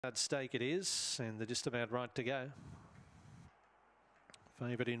Hard stake it is, and they're just about right to go.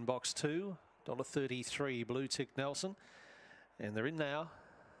 Favourite in box 2, $1.33, Blue Tick Nelson. And they're in now.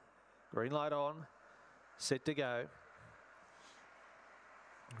 Green light on. Set to go.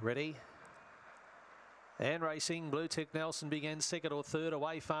 Ready. And racing, Blue Tick Nelson began second or third,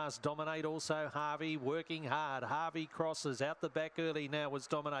 away fast, Dominate also Harvey, working hard, Harvey crosses, out the back early now was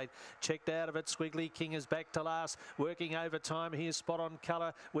Dominate, checked out of it, Squiggly King is back to last, working over time, here's Spot on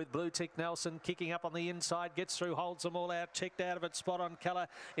Colour with Blue Tick Nelson, kicking up on the inside, gets through, holds them all out, checked out of it, Spot on Colour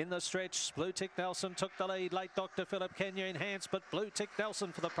in the stretch, Blue Tick Nelson took the lead, late Dr. Phillip, can you enhance, but Blue Tick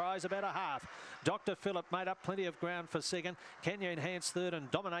Nelson for the prize, about a half, Dr. Phillip made up plenty of ground for second, can you enhance third, and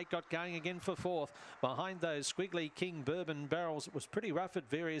Dominate got going again for fourth, behind those Squiggly King Bourbon Barrels. It was pretty rough at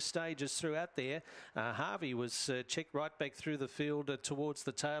various stages throughout there. Harvey was checked right back through the field towards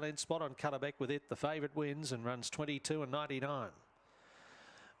the tail end. Spot on Colour back with it. The favourite wins and runs 22 and 99.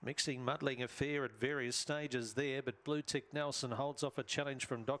 Mixing, muddling affair at various stages there, but Blue Tick Nelson holds off a challenge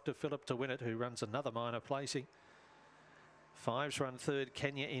from Dr. Phillip to win it, who runs another minor placing. Fives run third.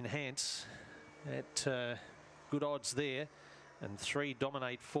 Can you enhance at good odds there? And 3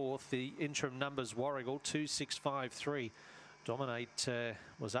 Dominate fourth. The interim numbers Wgl 2653. Dominate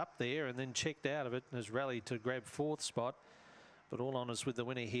was up there and then checked out of it and has rallied to grab fourth spot. But all honours with the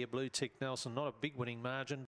winner here, Blue Tick Nelson. Not a big winning margin.